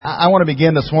I want to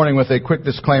begin this morning with a quick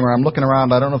disclaimer. I'm looking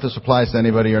around. I don't know if this applies to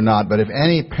anybody or not, but if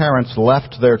any parents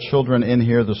left their children in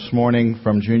here this morning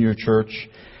from junior church,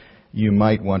 you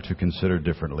might want to consider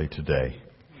differently today.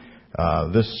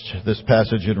 This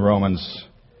passage in Romans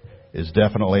is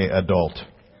definitely adult,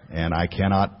 and I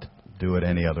cannot do it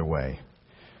any other way.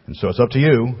 And so it's up to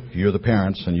you. You're the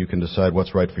parents, and you can decide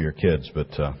what's right for your kids, but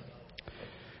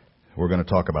we're going to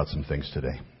talk about some things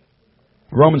today.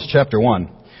 Romans chapter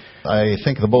 1. I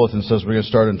think the bulletin says we're going to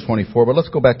start in 24, but let's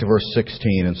go back to verse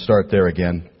 16 and start there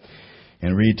again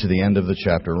and read to the end of the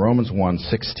chapter. Romans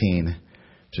 1:16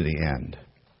 to the end.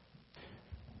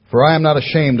 For I am not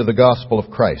ashamed of the gospel of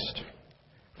Christ,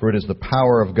 for it is the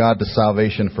power of God to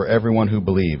salvation for everyone who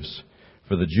believes,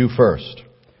 for the Jew first,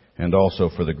 and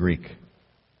also for the Greek.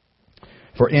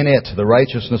 For in it the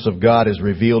righteousness of God is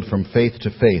revealed from faith to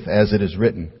faith, as it is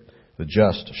written, the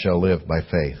just shall live by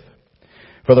faith.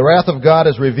 For the wrath of God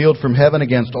is revealed from heaven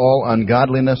against all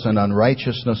ungodliness and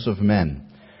unrighteousness of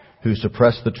men, who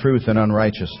suppress the truth in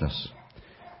unrighteousness.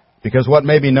 Because what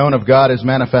may be known of God is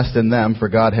manifest in them, for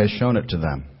God has shown it to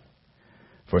them.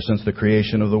 For since the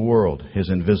creation of the world, His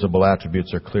invisible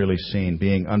attributes are clearly seen,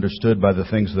 being understood by the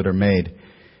things that are made,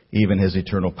 even His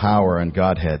eternal power and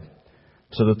Godhead,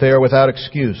 so that they are without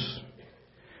excuse.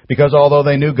 Because although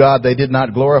they knew God, they did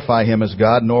not glorify Him as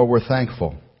God, nor were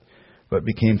thankful, but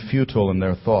became futile in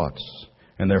their thoughts,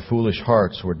 and their foolish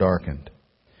hearts were darkened.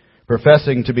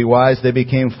 Professing to be wise, they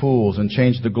became fools, and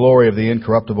changed the glory of the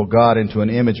incorruptible God into an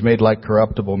image made like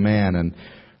corruptible man, and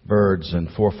birds, and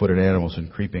four-footed animals,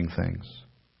 and creeping things.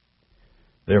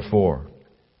 Therefore,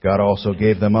 God also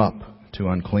gave them up to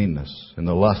uncleanness, in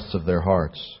the lusts of their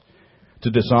hearts, to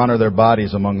dishonor their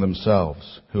bodies among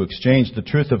themselves, who exchanged the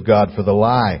truth of God for the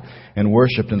lie, and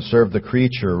worshipped and served the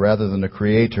creature rather than the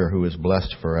Creator, who is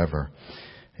blessed forever.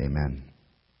 Amen.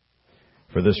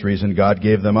 For this reason God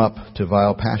gave them up to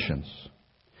vile passions.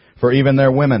 For even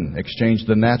their women exchanged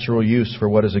the natural use for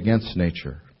what is against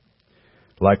nature.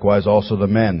 Likewise also the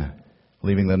men,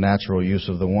 leaving the natural use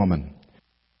of the woman,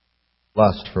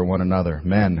 lust for one another,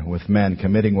 men with men,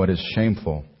 committing what is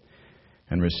shameful,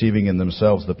 and receiving in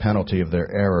themselves the penalty of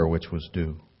their error which was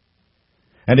due.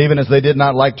 And even as they did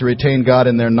not like to retain God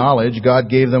in their knowledge, God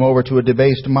gave them over to a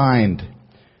debased mind,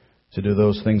 to do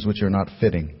those things which are not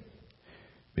fitting,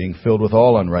 being filled with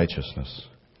all unrighteousness,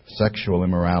 sexual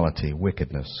immorality,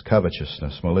 wickedness,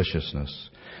 covetousness, maliciousness,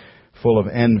 full of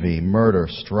envy, murder,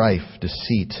 strife,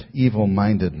 deceit,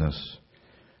 evil-mindedness.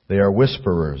 They are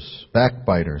whisperers,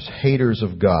 backbiters, haters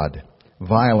of God,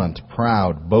 violent,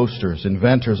 proud, boasters,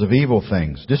 inventors of evil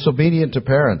things, disobedient to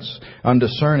parents,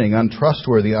 undiscerning,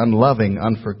 untrustworthy, unloving,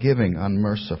 unforgiving,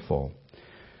 unmerciful,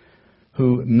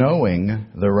 who, knowing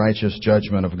the righteous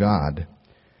judgment of God,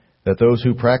 that those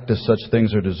who practice such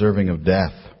things are deserving of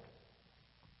death,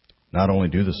 not only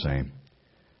do the same,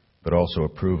 but also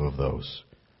approve of those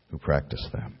who practice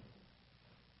them.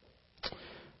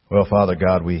 Well, Father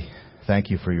God, we thank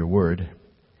You for Your word.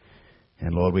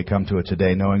 And Lord, we come to it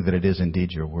today knowing that it is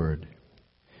indeed Your word.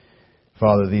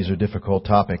 Father, these are difficult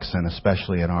topics, and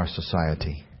especially in our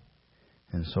society.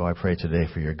 And so I pray today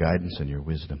for Your guidance and Your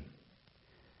wisdom.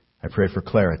 I pray for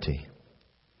clarity.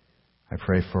 I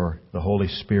pray for the Holy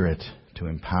Spirit to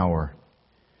empower.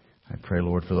 I pray,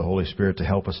 Lord, for the Holy Spirit to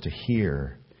help us to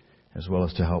hear as well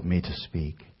as to help me to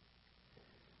speak.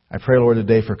 I pray, Lord,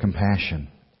 today for compassion.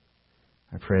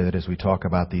 I pray that as we talk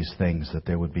about these things, that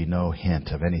there would be no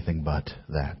hint of anything but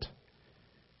that.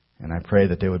 And I pray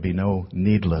that there would be no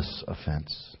needless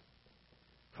offense.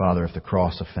 Father, if the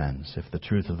cross offends, if the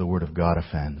truth of the Word of God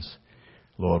offends,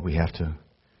 Lord,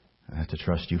 I have to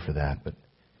trust You for that. But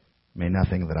may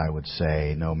nothing that I would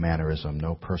say, no mannerism,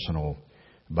 no personal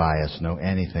bias, no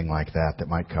anything like that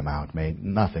might come out, may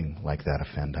nothing like that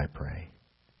offend, I pray.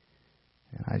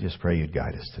 And I just pray You'd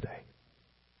guide us today.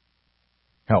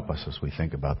 Help us as we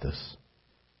think about this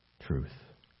truth.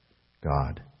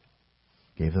 God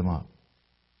gave them up.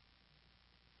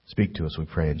 Speak to us, we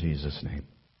pray in Jesus' name.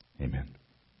 Amen.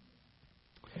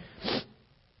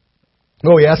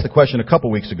 Well, we asked the question a couple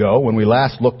weeks ago when we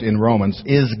last looked in Romans,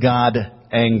 is God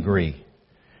angry?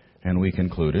 And we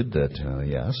concluded that,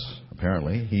 yes,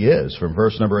 apparently He is. From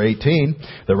verse number 18,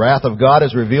 the wrath of God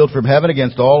is revealed from heaven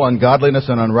against all ungodliness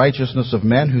and unrighteousness of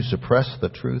men who suppress the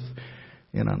truth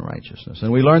in unrighteousness. And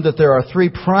we learned that there are three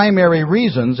primary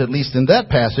reasons, at least in that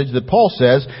passage, that Paul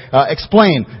says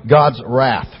explain God's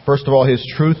wrath. First of all, His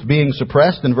truth being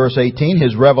suppressed in verse 18,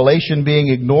 His revelation being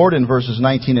ignored in verses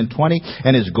 19 and 20,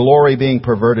 and His glory being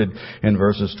perverted in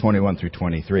verses 21 through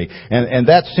 23. And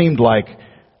that seemed like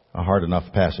a hard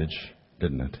enough passage,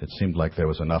 didn't it? It seemed like there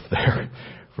was enough there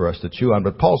for us to chew on.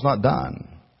 But Paul's not done.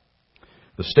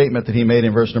 The statement that he made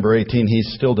in verse number 18,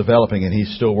 he's still developing and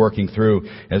he's still working through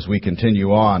as we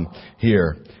continue on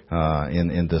here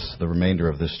in the remainder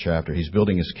of this chapter. He's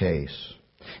building his case.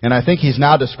 And I think he's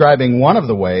now describing one of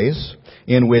the ways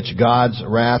in which God's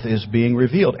wrath is being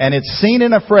revealed. And it's seen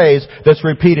in a phrase that's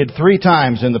repeated 3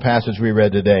 times in the passage we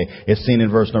read today. It's seen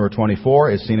in verse number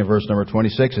 24, it's seen in verse number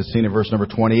 26, it's seen in verse number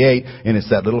 28, and it's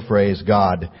that little phrase,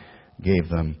 God gave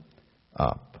them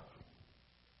up.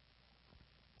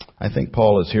 I think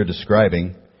Paul is here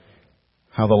describing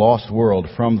how the lost world,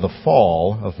 from the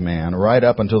fall of man right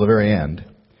up until the very end,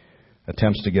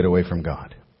 attempts to get away from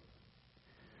God.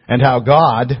 And how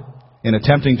God, in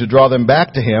attempting to draw them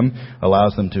back to Him,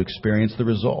 allows them to experience the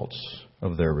results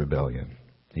of their rebellion.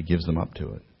 He gives them up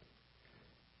to it.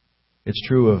 It's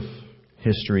true of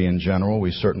history in general.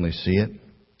 We certainly see it.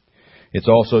 It's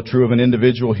also true of an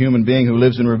individual human being who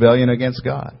lives in rebellion against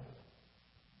God.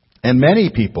 And many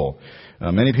people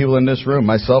in this room,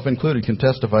 myself included, can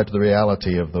testify to the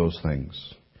reality of those things.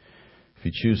 If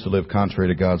you choose to live contrary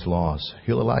to God's laws,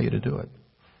 He'll allow you to do it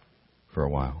for a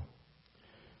while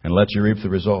and let you reap the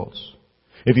results.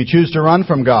 If you choose to run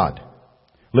from God,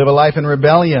 live a life in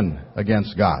rebellion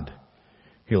against God,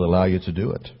 He'll allow you to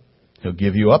do it. He'll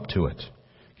give you up to it.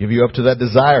 Give you up to that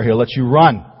desire. He'll let you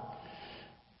run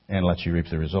and let you reap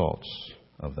the results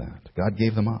of that. God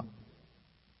gave them up.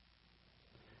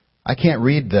 I can't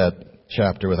read that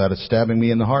chapter without it stabbing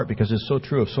me in the heart, because it's so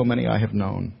true of so many I have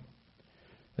known.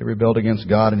 They rebelled against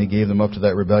God and He gave them up to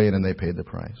that rebellion and they paid the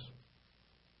price.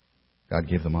 God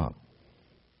gave them up.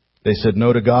 They said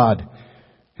no to God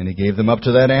and He gave them up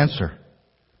to that answer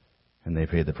and they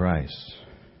paid the price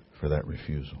for that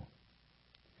refusal.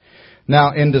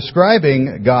 Now, in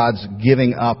describing God's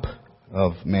giving up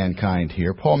of mankind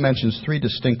here, Paul mentions 3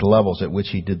 distinct levels at which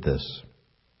He did this.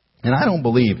 And I don't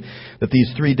believe that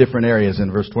these 3 different areas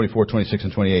in verse 24, 26,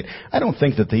 and 28, I don't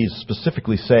think that he's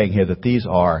specifically saying here that these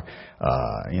are,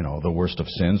 the worst of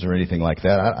sins or anything like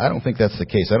that. I don't think that's the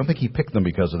case. I don't think he picked them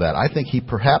because of that. I think he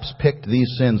perhaps picked these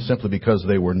sins simply because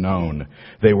they were known.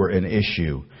 They were an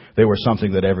issue. They were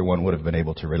something that everyone would have been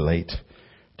able to relate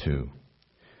to.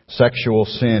 Sexual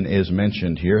sin is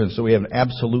mentioned here, and so we have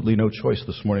absolutely no choice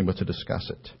this morning but to discuss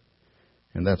it.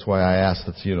 And that's why I asked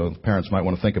that, parents might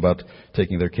want to think about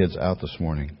taking their kids out this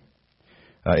morning.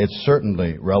 It's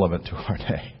certainly relevant to our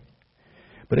day.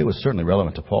 But it was certainly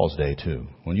relevant to Paul's day, too.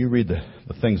 When you read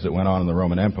the things that went on in the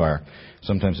Roman Empire,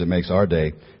 sometimes it makes our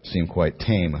day seem quite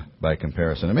tame by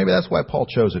comparison. And maybe that's why Paul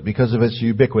chose it, because of its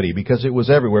ubiquity, because it was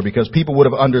everywhere, because people would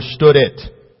have understood it.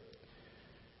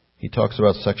 He talks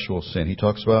about sexual sin. He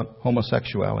talks about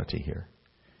homosexuality here.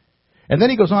 And then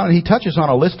he goes on and he touches on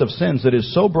a list of sins that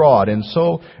is so broad and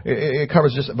so it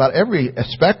covers just about every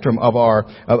spectrum of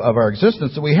our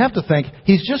existence that we have to think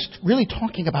he's just really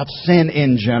talking about sin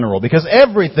in general, because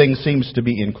everything seems to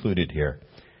be included here.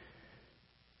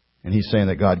 And he's saying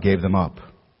that God gave them up.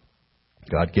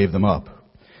 God gave them up.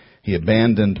 He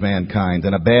abandoned mankind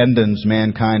and abandons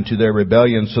mankind to their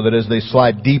rebellion, so that as they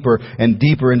slide deeper and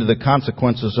deeper into the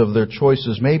consequences of their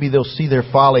choices, maybe they'll see their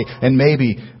folly and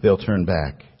maybe they'll turn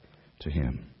back to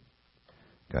Him.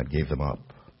 God gave them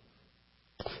up.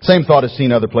 Same thought is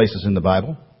seen other places in the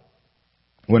Bible.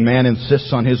 When man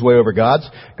insists on his way over God's,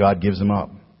 God gives them up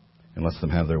and lets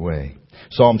them have their way.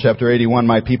 Psalm chapter 81,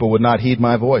 my people would not heed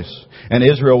my voice, and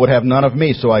Israel would have none of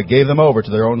me, so I gave them over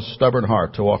to their own stubborn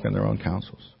heart to walk in their own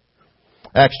counsels.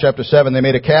 Acts chapter 7, they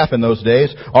made a calf in those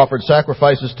days, offered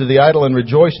sacrifices to the idol, and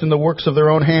rejoiced in the works of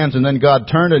their own hands, and then God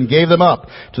turned and gave them up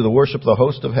to the worship of the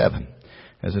host of heaven,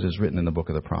 as it is written in the book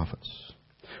of the prophets.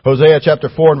 Hosea chapter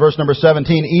 4 and verse number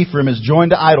 17, Ephraim is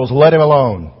joined to idols, let him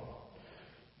alone.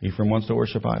 Ephraim wants to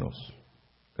worship idols.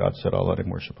 God said, I'll let him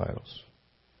worship idols.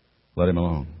 Let him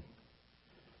alone.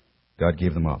 God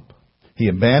gave them up. He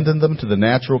abandoned them to the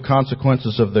natural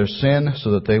consequences of their sin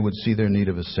so that they would see their need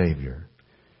of a Savior.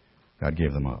 God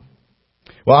gave them up.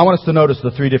 Well, I want us to notice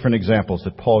the 3 different examples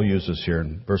that Paul uses here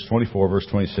in verse 24, verse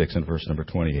 26, and verse number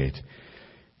 28.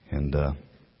 And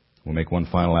we'll make one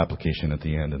final application at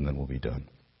the end, and then we'll be done.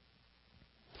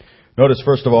 Notice,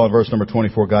 first of all, in verse number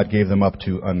 24, God gave them up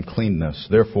to uncleanness.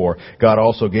 Therefore, God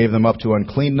also gave them up to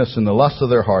uncleanness in the lust of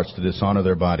their hearts to dishonor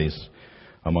their bodies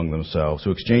among themselves, who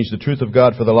exchanged the truth of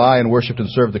God for the lie and worshipped and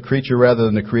served the creature rather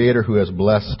than the Creator, who has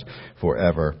blessed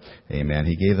forever. Amen.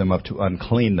 He gave them up to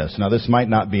uncleanness. Now, this might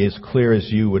not be as clear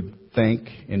as you would think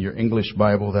in your English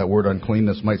Bible. That word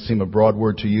uncleanness might seem a broad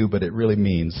word to you, but it really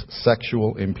means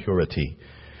sexual impurity.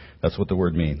 That's what the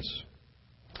word means.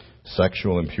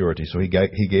 Sexual impurity. So he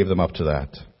gave them up to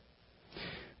that.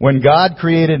 When God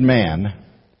created man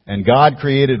and God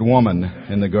created woman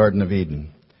in the Garden of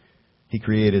Eden, He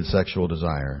created sexual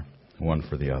desire. one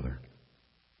for the other.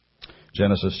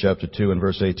 Genesis chapter 2 and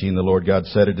verse 18, the Lord God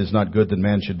said, "It is not good that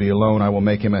man should be alone. I will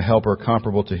make him a helper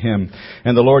comparable to him."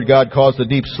 And the Lord God caused a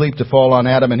deep sleep to fall on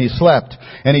Adam, and he slept.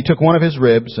 And he took one of his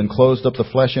ribs and closed up the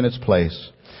flesh in its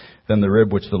place. Then the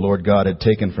rib which the Lord God had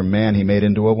taken from man he made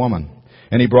into a woman.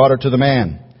 And he brought her to the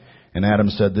man. And Adam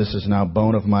said, "This is now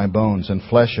bone of my bones and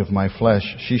flesh of my flesh.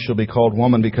 She shall be called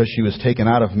woman because she was taken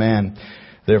out of man.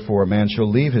 Therefore a man shall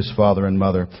leave his father and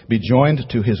mother, be joined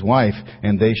to his wife,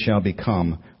 and they shall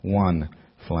become one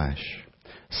flesh."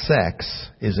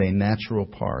 Sex is a natural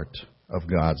part of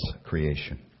God's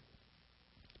creation.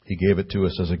 He gave it to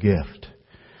us as a gift,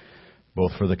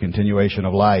 both for the continuation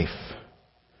of life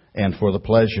and for the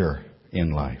pleasure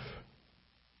in life.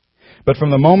 But from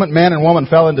the moment man and woman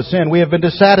fell into sin, we have been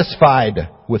dissatisfied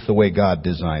with the way God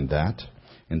designed that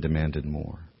and demanded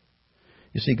more.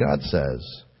 You see, God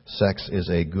says sex is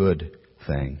a good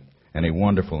thing and a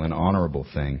wonderful and honorable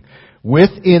thing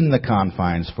within the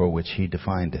confines for which He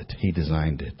defined it. He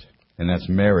designed it. And that's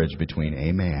marriage between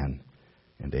a man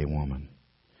and a woman.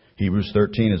 Hebrews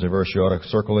 13 is a verse you ought to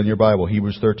circle in your Bible.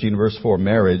 Hebrews 13 verse 4.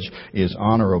 Marriage is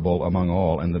honorable among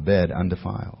all, and the bed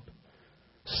undefiled.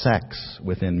 Sex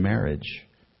within marriage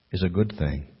is a good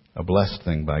thing, a blessed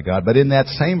thing by God. But in that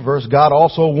same verse, God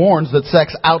also warns that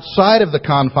sex outside of the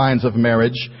confines of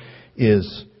marriage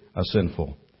is a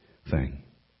sinful thing.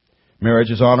 Marriage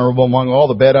is honorable among all,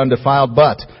 the bed undefiled,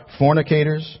 but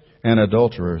fornicators and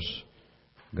adulterers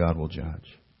God will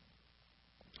judge.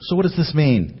 So what does this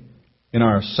mean in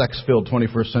our sex-filled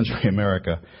 21st century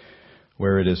America,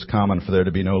 where it is common for there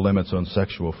to be no limits on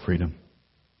sexual freedom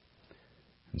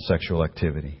and sexual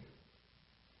activity?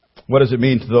 What does it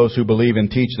mean to those who believe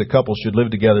and teach that couples should live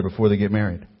together before they get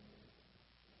married?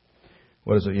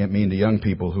 What does it mean to young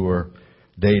people who are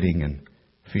dating and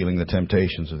feeling the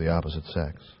temptations of the opposite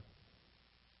sex?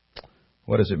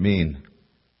 What does it mean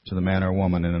to the man or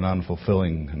woman in an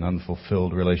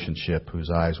unfulfilled relationship whose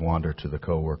eyes wander to the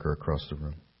coworker across the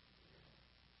room?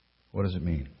 What does it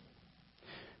mean?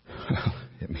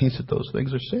 It means that those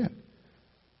things are sin.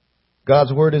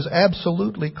 God's Word is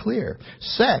absolutely clear.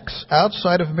 Sex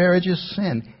outside of marriage is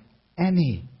sin.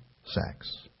 Any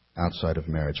sex outside of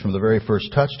marriage. From the very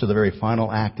first touch to the very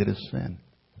final act, it is sin.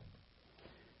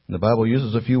 And the Bible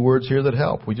uses a few words here that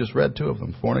help. We just read two of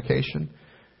them. Fornication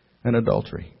and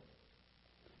adultery.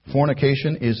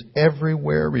 Fornication is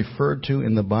everywhere referred to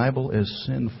in the Bible as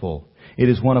sinful. It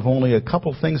is one of only a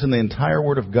couple things in the entire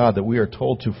Word of God that we are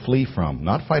told to flee from.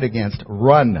 Not fight against,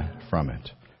 run from it.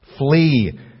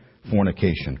 Flee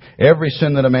fornication. Every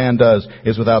sin that a man does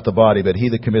is without the body, but he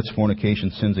that commits fornication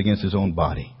sins against his own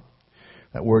body.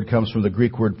 That word comes from the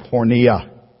Greek word porneia,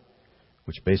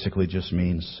 which basically just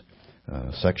means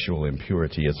sexual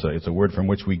impurity. It's a word from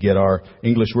which we get our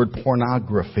English word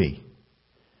pornography.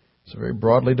 It's a very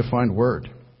broadly defined word.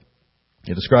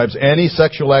 It describes any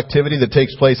sexual activity that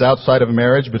takes place outside of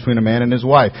marriage between a man and his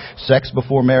wife. Sex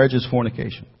before marriage is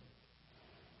fornication.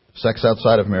 Sex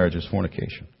outside of marriage is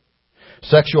fornication.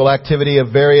 Sexual activity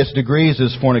of various degrees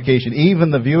is fornication.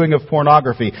 Even the viewing of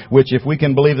pornography, which, if we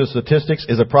can believe the statistics,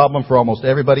 is a problem for almost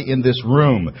everybody in this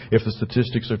room, if the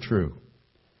statistics are true.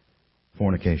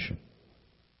 Fornication.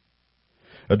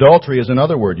 Adultery is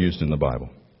another word used in the Bible,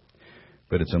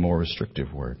 but it's a more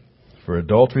restrictive word. For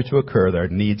adultery to occur, there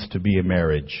needs to be a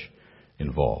marriage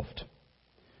involved.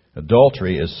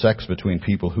 Adultery is sex between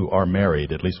people who are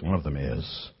married, at least one of them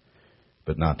is,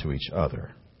 but not to each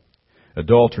other.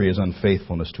 Adultery is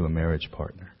unfaithfulness to a marriage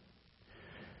partner.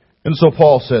 And so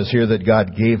Paul says here that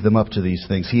God gave them up to these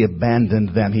things. He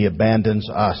abandoned them. He abandons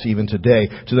us even today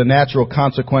to the natural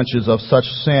consequences of such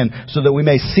sin so that we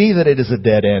may see that it is a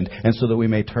dead end and so that we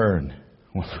may turn,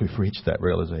 once we've reached that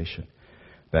realization,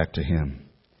 back to Him.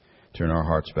 Turn our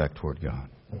hearts back toward God.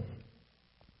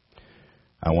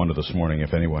 I wonder this morning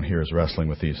if anyone here is wrestling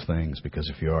with these things,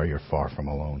 because if you are, you're far from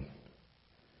alone.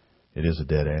 It is a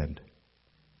dead end.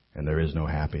 And there is no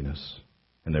happiness.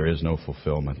 And there is no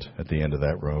fulfillment at the end of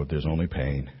that road. There's only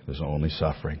pain. There's only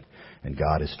suffering. And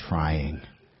God is trying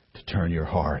to turn your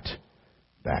heart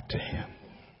back to Him.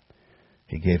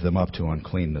 He gave them up to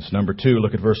uncleanness. Number 2,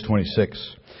 look at verse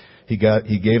 26. He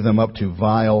gave them up to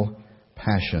vile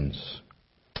passions.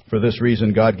 For this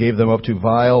reason, God gave them up to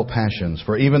vile passions.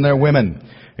 For even their women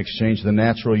exchanged the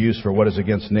natural use for what is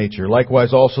against nature.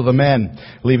 Likewise also the men,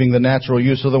 leaving the natural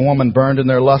use of the woman, burned in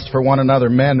their lust for one another,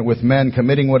 men with men,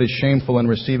 committing what is shameful and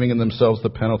receiving in themselves the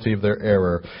penalty of their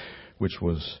error, which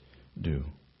was due.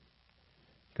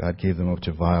 God gave them up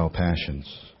to vile passions.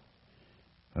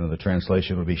 Another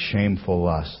translation would be shameful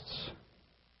lusts.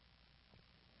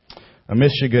 A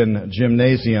Michigan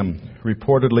gymnasium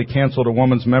reportedly canceled a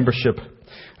woman's membership.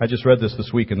 I just read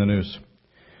this week in the news.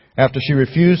 After she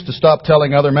refused to stop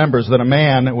telling other members that a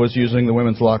man was using the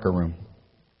women's locker room.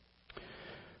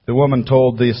 The woman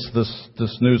told this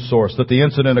news source that the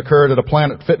incident occurred at a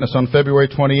Planet Fitness on February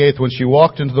 28th when she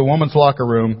walked into the women's locker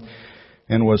room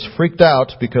and was freaked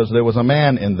out because there was a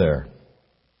man in there.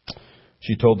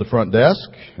 She told the front desk,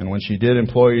 and when she did,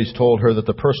 employees told her that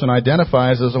the person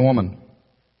identifies as a woman.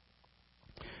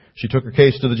 She took her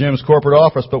case to the gym's corporate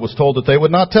office, but was told that they would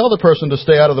not tell the person to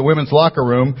stay out of the women's locker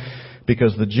room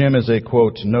because the gym is a,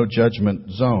 quote, no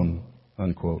judgment zone,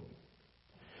 unquote.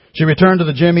 She returned to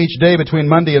the gym each day between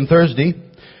Monday and Thursday.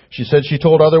 She said she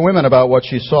told other women about what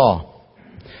she saw.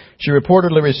 She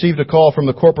reportedly received a call from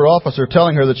the corporate officer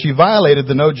telling her that she violated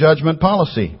the no judgment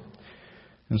policy.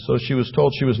 And so she was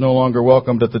told she was no longer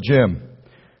welcomed at the gym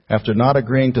after not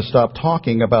agreeing to stop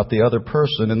talking about the other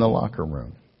person in the locker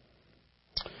room.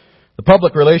 The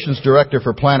public relations director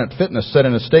for Planet Fitness said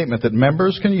in a statement that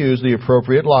members can use the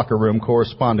appropriate locker room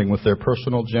corresponding with their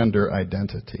personal gender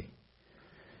identity.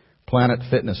 Planet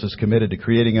Fitness is committed to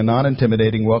creating a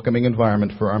non-intimidating, welcoming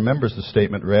environment for our members, the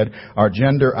statement read. Our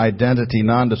gender identity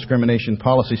non-discrimination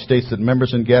policy states that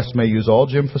members and guests may use all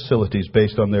gym facilities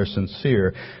based on their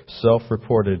sincere,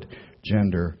 self-reported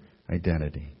gender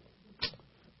identity.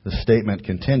 The statement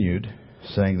continued,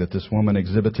 saying that this woman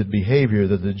exhibited behavior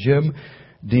that the gym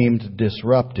deemed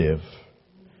disruptive,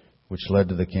 which led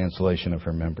to the cancellation of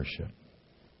her membership.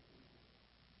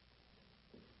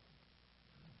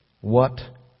 What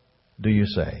do you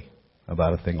say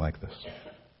about a thing like this?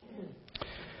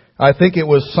 I think it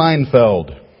was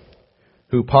Seinfeld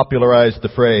who popularized the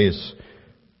phrase,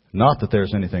 not that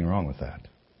there's anything wrong with that.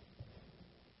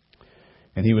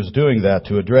 And he was doing that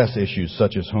to address issues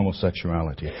such as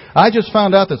homosexuality. I just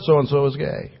found out that so-and-so is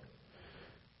gay.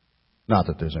 Not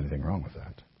that there's anything wrong with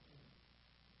that.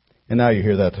 And now you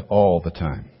hear that all the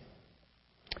time.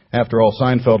 After all,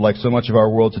 Seinfeld, like so much of our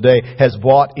world today, has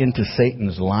bought into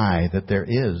Satan's lie that there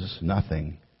is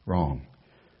nothing wrong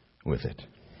with it.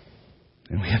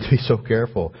 And we have to be so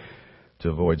careful to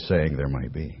avoid saying there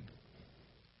might be.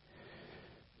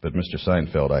 But Mr.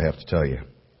 Seinfeld, I have to tell you,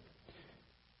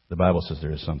 the Bible says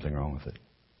there is something wrong with it.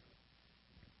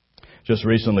 Just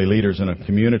recently, leaders in a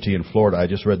community in Florida, I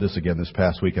just read this again this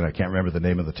past week, and I can't remember the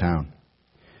name of the town.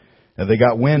 And they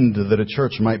got wind that a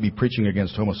church might be preaching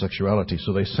against homosexuality,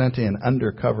 so they sent in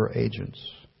undercover agents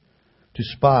to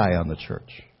spy on the church.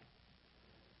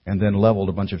 And then leveled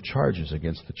a bunch of charges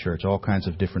against the church, all kinds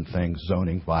of different things,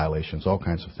 zoning violations, all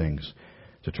kinds of things,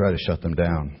 to try to shut them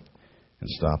down and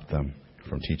stop them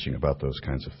from teaching about those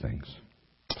kinds of things.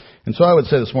 And so I would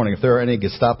say this morning, if there are any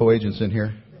Gestapo agents in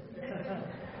here,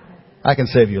 I can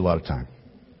save you a lot of time.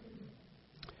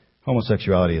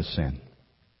 Homosexuality is sin.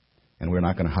 And we're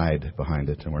not going to hide behind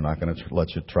it. And we're not going to let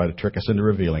you try to trick us into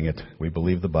revealing it. We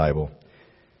believe the Bible.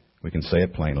 We can say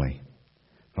it plainly.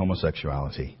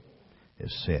 Homosexuality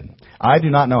is sin. I do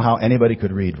not know how anybody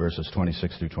could read verses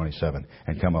 26 through 27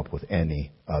 and come up with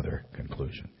any other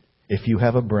conclusion. If you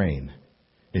have a brain,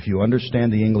 if you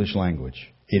understand the English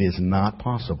language, it is not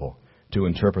possible to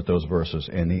interpret those verses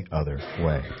any other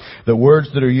way. The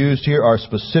words that are used here are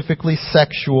specifically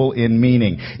sexual in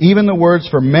meaning. Even the words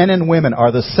for men and women are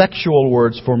the sexual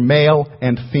words for male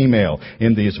and female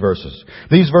in these verses.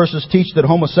 These verses teach that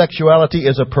homosexuality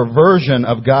is a perversion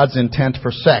of God's intent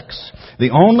for sex. The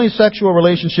only sexual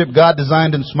relationship God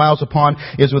designed and smiles upon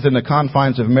is within the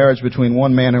confines of marriage between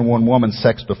one man and one woman.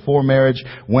 Sex before marriage,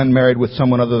 when married with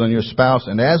someone other than your spouse.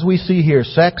 And as we see here,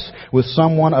 sex with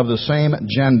someone of the same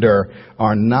gender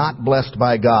are not blessed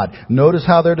by God. Notice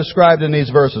how they're described in these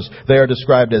verses. They are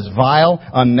described as vile,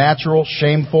 unnatural,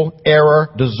 shameful, error,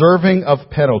 deserving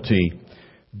of penalty,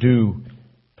 due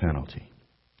penalty.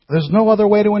 There's no other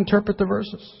way to interpret the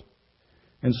verses.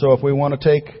 And so if we want to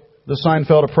take the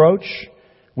Seinfeld approach,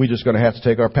 we're just going to have to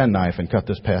take our penknife and cut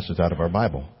this passage out of our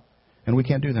Bible. And we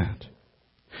can't do that.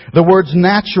 The words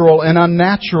natural and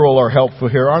unnatural are helpful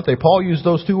here, aren't they? Paul used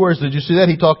those two words. Did you see that?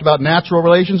 He talked about natural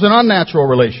relations and unnatural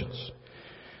relations.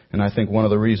 And I think one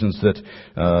of the reasons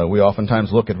that we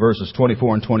oftentimes look at verses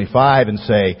 24 and 25 and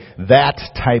say that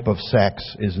type of sex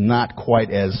is not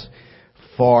quite as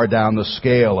far down the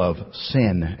scale of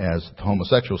sin as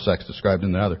homosexual sex described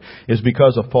in the other, is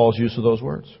because of Paul's use of those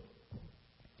words.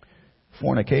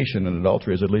 Fornication and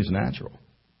adultery is at least natural.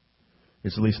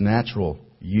 It's at least natural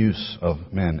use of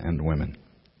men and women.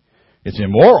 It's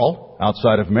immoral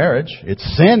outside of marriage. It's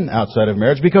sin outside of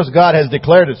marriage because God has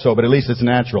declared it so, but at least it's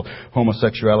natural.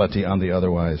 Homosexuality, on the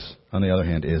other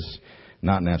hand, is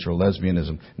not natural.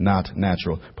 Lesbianism, not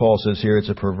natural. Paul says here it's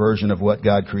a perversion of what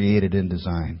God created and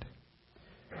designed.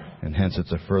 And hence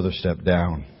it's a further step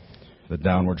down, the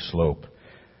downward slope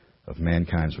of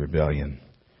mankind's rebellion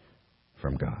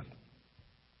from God.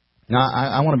 Now,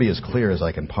 I want to be as clear as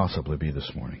I can possibly be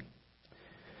this morning.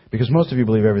 Because most of you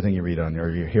believe everything you read on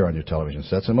or you hear on your television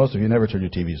sets, and most of you never turn your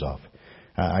TVs off.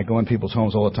 I go in people's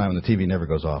homes all the time, and the TV never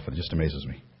goes off. It just amazes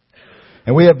me.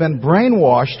 And we have been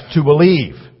brainwashed to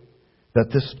believe that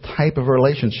this type of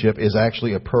relationship is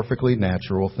actually a perfectly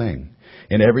natural thing.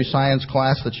 In every science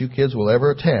class that you kids will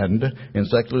ever attend in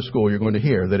secular school, you're going to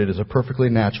hear that it is a perfectly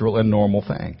natural and normal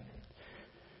thing.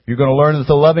 You're going to learn that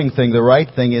the loving thing, the right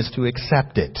thing, is to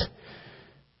accept it.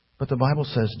 But the Bible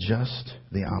says just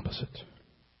the opposite.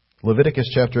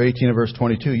 Leviticus chapter 18 and verse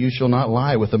 22, you shall not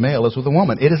lie with a male as with a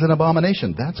woman. It is an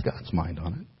abomination. That's God's mind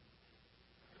on it.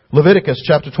 Leviticus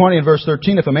chapter 20 and verse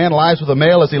 13, if a man lies with a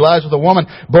male as he lies with a woman,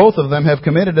 both of them have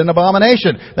committed an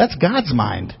abomination. That's God's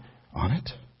mind on it.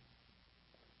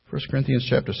 1 Corinthians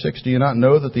chapter 6, do you not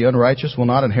know that the unrighteous will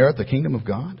not inherit the kingdom of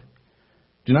God?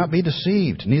 Do not be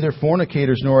deceived. Neither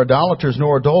fornicators, nor idolaters,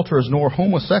 nor adulterers, nor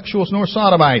homosexuals, nor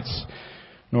sodomites,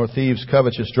 nor thieves,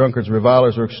 covetous, drunkards,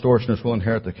 revilers, or extortioners will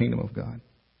inherit the kingdom of God.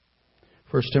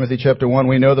 1 Timothy chapter 1,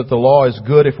 we know that the law is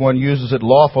good if one uses it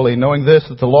lawfully, knowing this,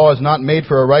 that the law is not made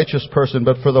for a righteous person,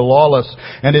 but for the lawless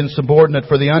and insubordinate,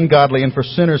 for the ungodly and for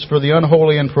sinners, for the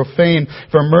unholy and profane,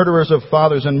 for murderers of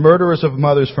fathers and murderers of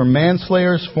mothers, for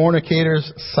manslayers,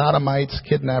 fornicators, sodomites,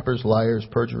 kidnappers, liars,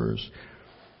 perjurers.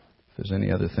 If there's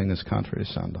any other thing that's contrary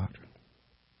to sound doctrine.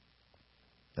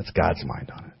 That's God's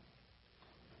mind on it.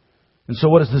 And so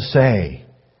what does this say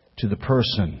to the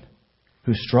person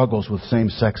who struggles with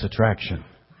same-sex attraction?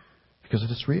 Because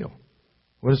it's real.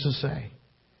 What does this say?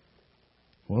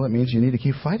 Well, it means you need to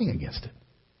keep fighting against it.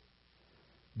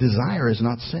 Desire is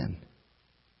not sin.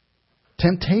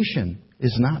 Temptation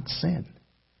is not sin.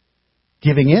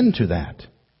 Giving in to that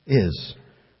is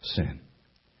sin.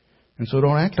 And so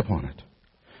don't act upon it.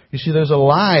 You see, there's a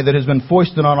lie that has been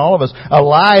foisted on all of us. A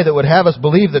lie that would have us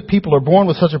believe that people are born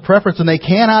with such a preference and they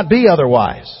cannot be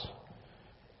otherwise.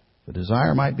 The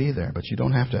desire might be there, but you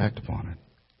don't have to act upon it.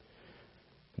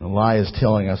 The lie is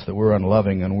telling us that we're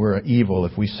unloving and we're evil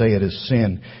if we say it is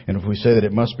sin, and if we say that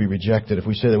it must be rejected, if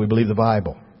we say that we believe the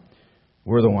Bible.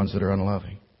 We're the ones that are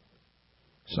unloving.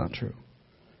 It's not true.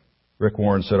 Rick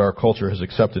Warren said our culture has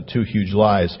accepted two huge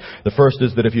lies. The first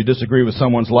is that if you disagree with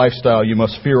someone's lifestyle, you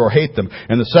must fear or hate them.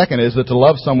 And the second is that to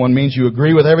love someone means you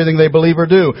agree with everything they believe or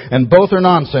do. And both are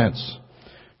nonsense.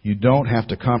 You don't have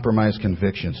to compromise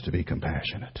convictions to be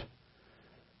compassionate.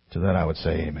 To that I would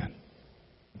say amen.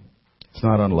 It's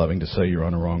not unloving to say you're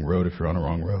on a wrong road if you're on a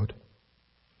wrong road.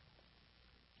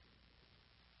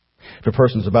 If a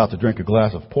person's about to drink a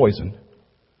glass of poison,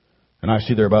 and I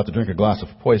see they're about to drink a glass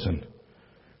of poison,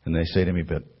 and they say to me,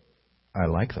 but I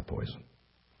like the poison.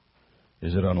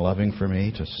 Is it unloving for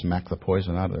me to smack the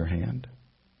poison out of their hand?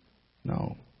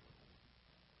 No.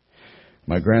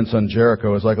 My grandson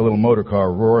Jericho is like a little motor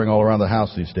car roaring all around the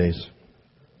house these days.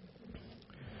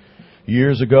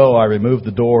 Years ago, I removed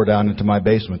the door down into my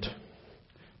basement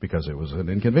because it was an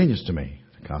inconvenience to me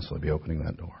to constantly be opening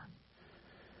that door.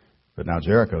 But now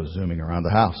Jericho's zooming around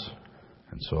the house,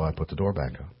 and so I put the door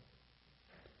back up.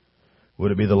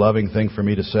 Would it be the loving thing for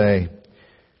me to say,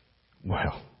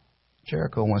 well,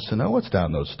 Jericho wants to know what's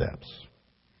down those steps.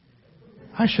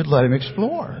 I should let him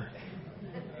explore.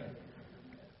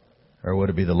 Or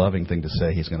would it be the loving thing to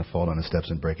say he's going to fall down the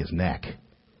steps and break his neck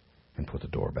and put the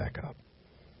door back up?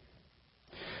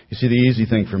 You see, the easy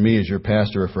thing for me as your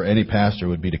pastor or for any pastor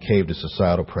would be to cave to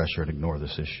societal pressure and ignore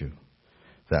this issue.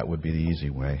 That would be the easy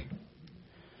way.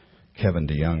 Kevin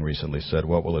DeYoung recently said,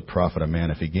 what will it profit a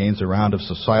man if he gains a round of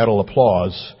societal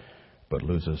applause but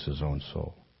loses his own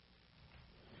soul?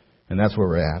 And that's where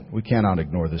we're at. We cannot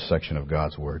ignore this section of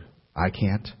God's Word. I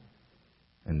can't,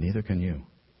 and neither can you.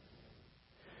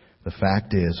 The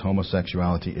fact is,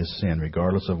 homosexuality is sin,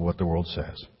 regardless of what the world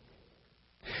says.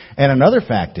 And another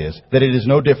fact is that it is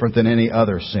no different than any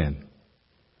other sin.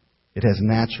 It has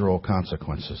natural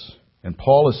consequences. And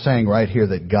Paul is saying right here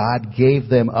that God gave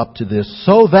them up to this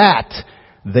so that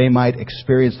they might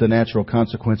experience the natural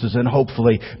consequences and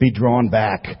hopefully be drawn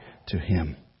back to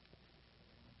Him.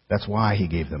 That's why He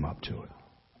gave them up to it.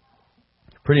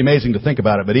 Pretty amazing to think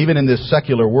about it, but even in this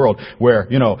secular world where,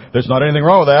 there's not anything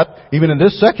wrong with that, even in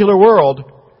this secular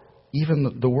world,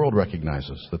 even the world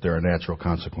recognizes that there are natural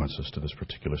consequences to this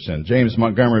particular sin. James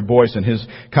Montgomery Boyce, in his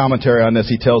commentary on this,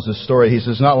 he tells this story. He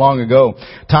says, not long ago,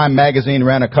 Time magazine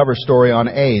ran a cover story on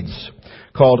AIDS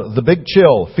called The Big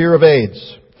Chill, Fear of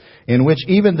AIDS, in which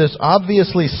even this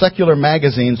obviously secular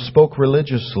magazine spoke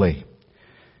religiously.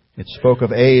 It spoke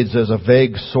of AIDS as a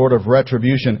vague sort of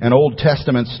retribution, an Old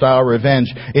Testament-style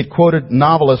revenge. It quoted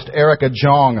novelist Erica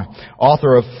Jong,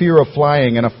 author of Fear of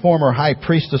Flying and a former high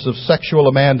priestess of sexual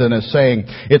abandon, as saying,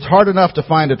 "It's hard enough to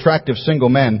find attractive single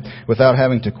men without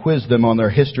having to quiz them on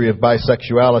their history of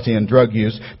bisexuality and drug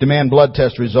use, demand blood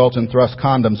test results, and thrust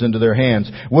condoms into their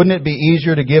hands. Wouldn't it be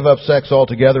easier to give up sex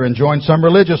altogether and join some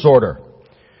religious order?"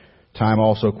 Time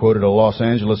also quoted a Los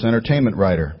Angeles entertainment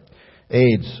writer.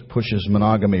 AIDS pushes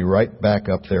monogamy right back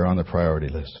up there on the priority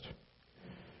list.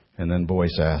 And then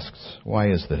Boyce asks,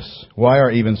 why is this? Why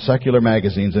are even secular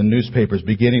magazines and newspapers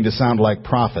beginning to sound like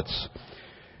prophets?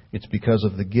 It's because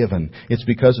of the given. It's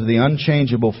because of the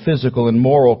unchangeable physical and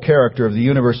moral character of the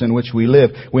universe in which we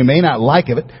live. We may not like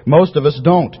it. Most of us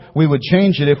don't. We would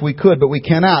change it if we could, but we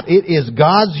cannot. It is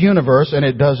God's universe, and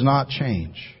it does not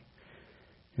change.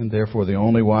 And therefore, the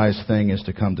only wise thing is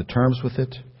to come to terms with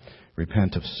it,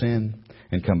 repent of sin,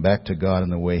 and come back to God in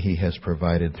the way He has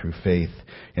provided through faith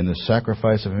in the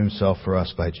sacrifice of Himself for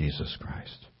us by Jesus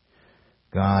Christ.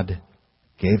 God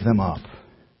gave them up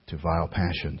to vile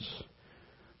passions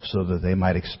so that they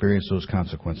might experience those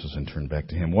consequences and turn back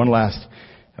to Him. One last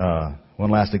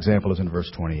example is in verse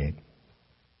 28.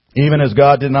 Even as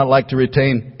they did not like to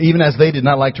retain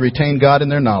God in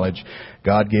their knowledge,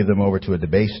 God gave them over to a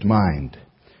debased mind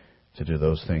to do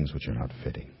those things which are not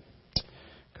fitting.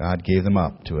 God gave them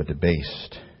up to a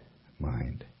debased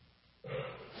mind.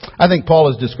 I think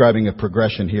Paul is describing a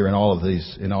progression here in all of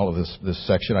this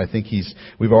section. I think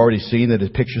we've already seen that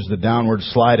it pictures the downward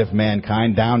slide of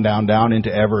mankind, down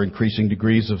into ever increasing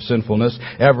degrees of sinfulness,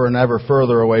 ever and ever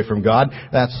further away from God.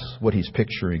 That's what he's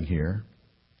picturing here.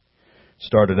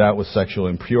 Started out with sexual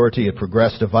impurity, it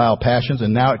progressed to vile passions,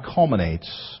 and now it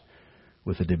culminates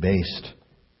with a debased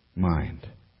mind.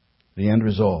 The end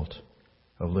result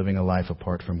of living a life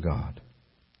apart from God,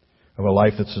 of a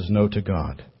life that says no to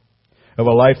God, of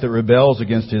a life that rebels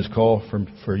against His call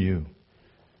for you,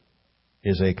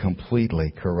 is a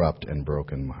completely corrupt and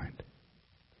broken mind.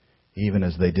 Even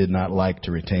as they did not like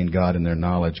to retain God in their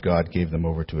knowledge, God gave them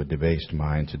over to a debased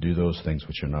mind to do those things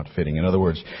which are not fitting. In other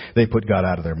words, they put God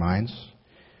out of their minds,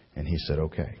 and He said,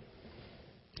 okay.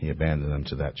 He abandoned them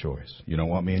to that choice. You don't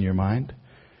want me in your mind?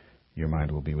 Your mind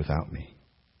will be without me.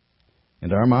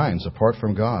 And our minds, apart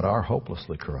from God, are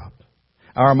hopelessly corrupt.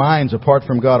 Our minds, apart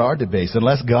from God, are debased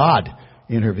unless God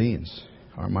intervenes.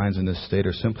 Our minds in this state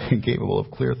are simply incapable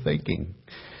of clear thinking.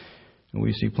 And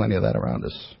we see plenty of that around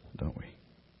us, don't we?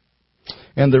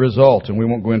 And the result, and we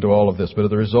won't go into all of this, but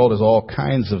the result is all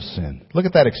kinds of sin. Look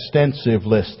at that extensive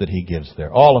list that he gives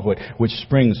there, all of which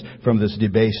springs from this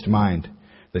debased mind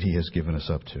that he has given us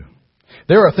up to.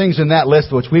 There are things in that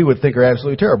list which we would think are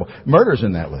absolutely terrible. Murder's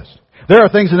in that list. There are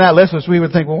things in that list which we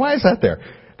would think, well, why is that there?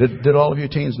 Did all of you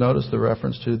teens notice the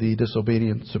reference to the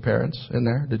disobedience of parents in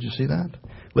there? Did you see that?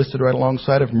 Listed right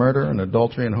alongside of murder and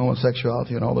adultery and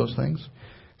homosexuality and all those things.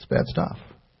 It's bad stuff.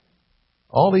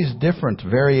 All these different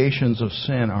variations of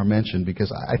sin are mentioned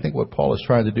because I think what Paul is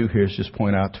trying to do here is just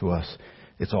point out to us,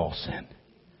 it's all sin.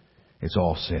 It's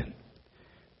all sin.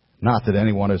 Not that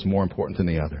any one is more important than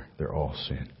the other. They're all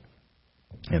sin.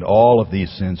 And all of these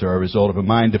sins are a result of a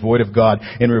mind devoid of God,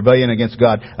 in rebellion against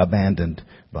God, abandoned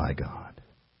by God.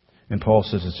 And Paul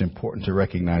says it's important to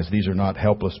recognize these are not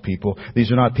helpless people.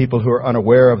 These are not people who are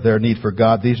unaware of their need for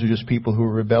God. These are just people who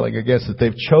are rebelling against it.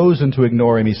 They've chosen to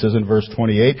ignore Him, he says in verse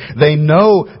 28. They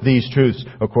know these truths,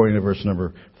 according to verse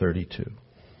number 32.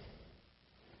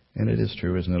 And it is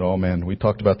true, isn't it? All men. We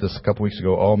talked about this a couple weeks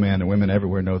ago. All men and women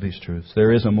everywhere know these truths.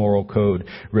 There is a moral code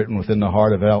written within the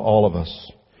heart of all of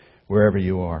us. Wherever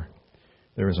you are,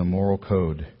 there is a moral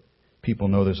code. People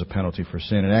know there's a penalty for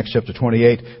sin. In Acts chapter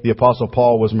 28, the Apostle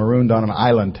Paul was marooned on an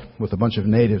island with a bunch of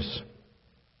natives.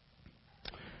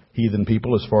 Heathen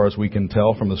people, as far as we can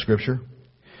tell from the Scripture.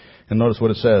 And notice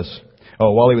what it says.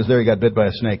 While he was there, he got bit by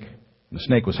a snake. The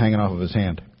snake was hanging off of his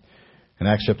hand. In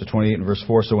Acts chapter 28 and verse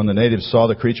 4, so when the natives saw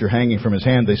the creature hanging from his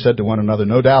hand, they said to one another,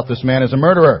 no doubt this man is a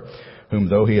murderer, whom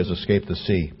though he has escaped the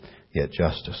sea, yet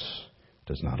justice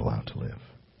does not allow to live.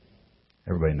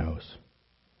 Everybody knows.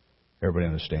 Everybody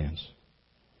understands.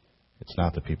 It's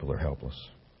not that people are helpless.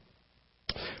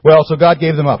 Well, so God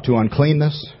gave them up to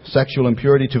uncleanness, sexual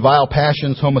impurity, to vile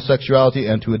passions, homosexuality,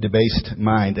 and to a debased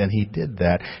mind. And He did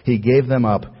that. He gave them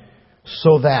up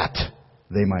so that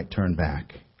they might turn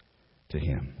back to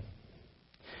Him.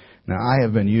 Now, I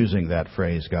have been using that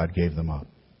phrase, God gave them up,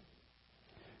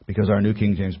 because our New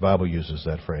King James Bible uses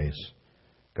that phrase,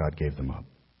 God gave them up.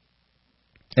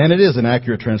 And it is an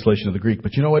accurate translation of the Greek,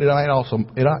 but you know what?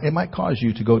 It might cause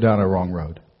you to go down a wrong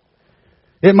road.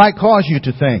 It might cause you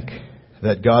to think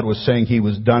that God was saying He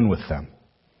was done with them.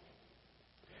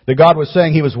 That God was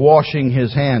saying He was washing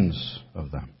His hands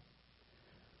of them.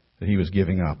 That He was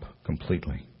giving up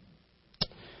completely.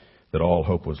 That all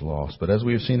hope was lost. But as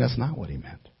we have seen, that's not what He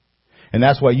meant. And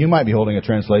that's why you might be holding a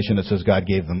translation that says God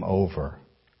gave them over.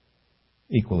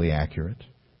 Equally accurate,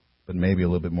 but maybe a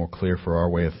little bit more clear for our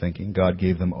way of thinking. God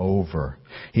gave them over.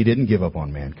 He didn't give up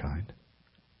on mankind.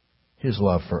 His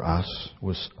love for us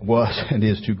was and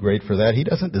is too great for that. He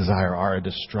doesn't desire our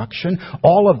destruction.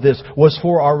 All of this was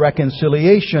for our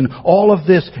reconciliation. All of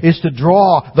this is to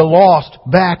draw the lost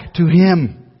back to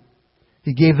Him.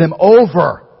 He gave them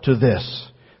over to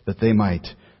this, that they might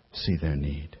see their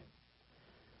need.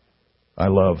 I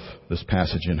love this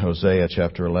passage in Hosea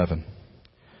chapter 11,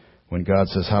 when God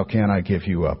says, "How can I give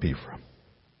you up, Ephraim?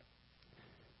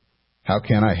 How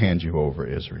can I hand you over,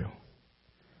 Israel?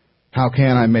 How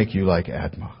can I make you like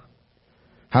Admah?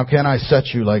 How can I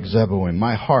set you like Zeboim?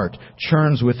 My heart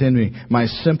churns within me. My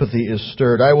sympathy is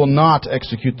stirred. I will not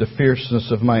execute the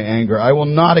fierceness of my anger. I will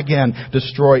not again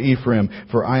destroy Ephraim,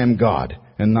 for I am God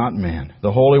and not man,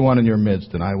 the Holy One in your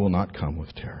midst, and I will not come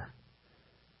with terror."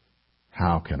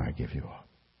 How can I give you up?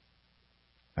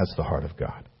 That's the heart of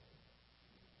God.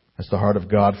 That's the heart of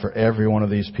God for every one of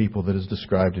these people that is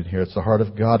described in here. It's the heart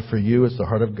of God for you. It's the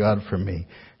heart of God for me.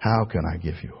 How can I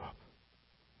give you up?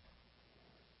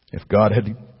 If God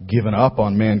had given up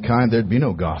on mankind, there'd be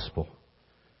no gospel.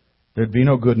 There'd be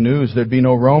no good news. There'd be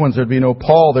no Romans. There'd be no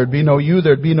Paul. There'd be no you.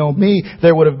 There'd be no me.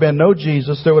 There would have been no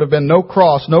Jesus. There would have been no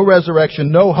cross, no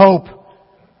resurrection, no hope.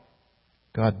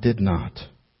 God did not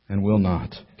and will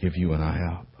not give you and I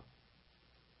up.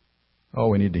 Oh,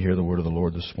 we need to hear the word of the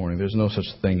Lord this morning. There's no such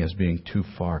thing as being too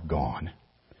far gone.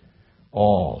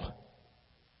 All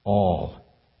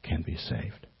can be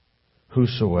saved.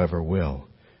 Whosoever will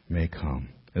may come.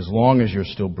 As long as you're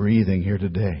still breathing here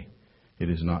today, it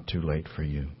is not too late for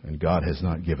you. And God has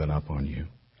not given up on you.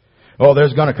 Oh,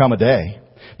 there's going to come a day.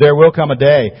 There will come a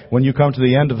day when you come to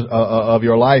the end of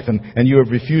your life and you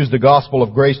have refused the gospel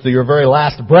of grace to your very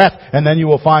last breath. And then you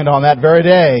will find on that very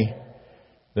day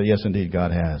that yes, indeed,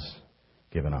 God has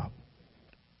given up.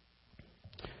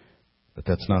 But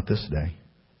that's not this day.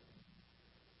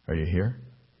 Are you here?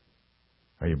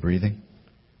 Are you breathing?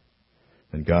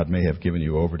 Then God may have given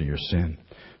you over to your sin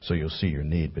so you'll see your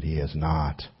need, but He has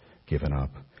not given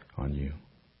up on you.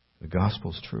 The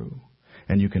gospel's true.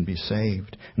 And you can be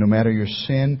saved. No matter your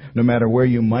sin, no matter where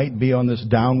you might be on this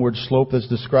downward slope that's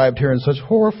described here in such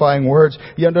horrifying words,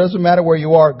 yet it doesn't matter where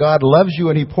you are. God loves you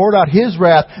and He poured out His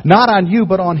wrath, not on you,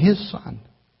 but on His Son.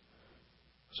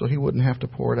 So He wouldn't have to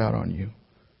pour it out on you.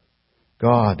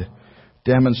 God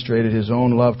demonstrated His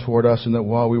own love toward us in that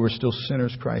while we were still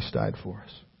sinners, Christ died for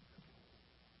us.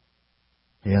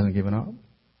 He hasn't given up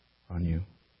on you.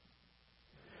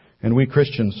 And we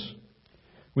Christians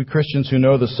who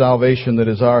know the salvation that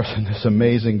is ours in this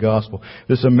amazing gospel,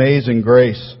 this amazing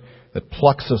grace that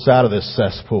plucks us out of this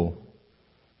cesspool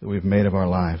that we've made of our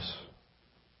lives,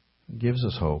 gives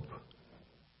us hope,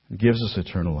 gives us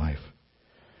eternal life.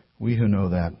 We who know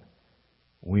that,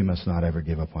 we must not ever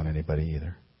give up on anybody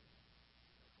either.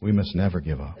 We must never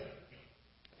give up.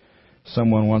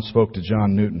 Someone once spoke to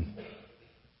John Newton.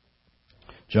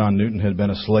 John Newton had been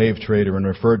a slave trader and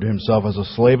referred to himself as a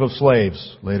slave of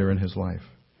slaves later in his life.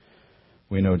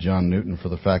 We know John Newton for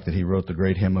the fact that he wrote the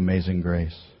great hymn, Amazing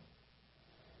Grace.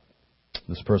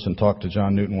 This person talked to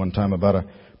John Newton one time about a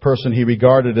person he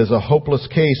regarded as a hopeless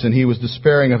case, and he was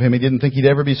despairing of him. He didn't think he'd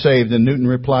ever be saved. And Newton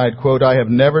replied, quote, "I have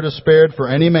never despaired for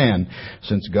any man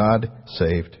since God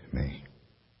saved me."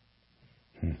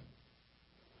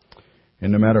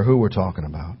 And no matter who we're talking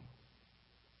about,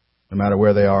 no matter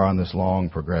where they are on this long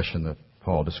progression that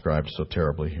Paul described so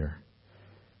terribly here,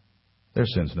 their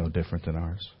sin's no different than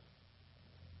ours.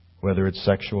 Whether it's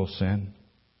sexual sin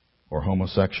or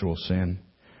homosexual sin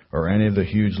or any of the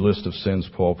huge list of sins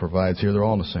Paul provides here, they're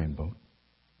all in the same boat.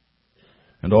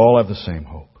 And all have the same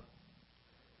hope.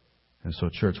 And so,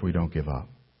 church, we don't give up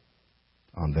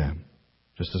on them,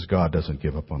 just as God doesn't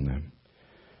give up on them.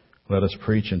 Let us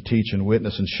preach and teach and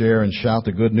witness and share and shout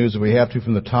the good news that we have to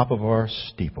from the top of our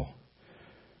steeple.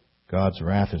 God's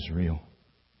wrath is real,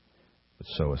 but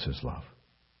so is His love.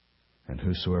 And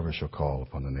whosoever shall call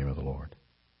upon the name of the Lord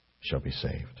shall be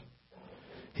saved.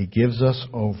 He gives us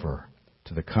over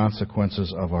to the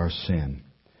consequences of our sin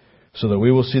so that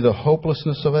we will see the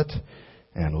hopelessness of it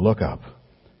and look up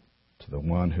to the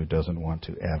one who doesn't want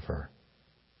to ever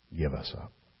give us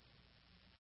up.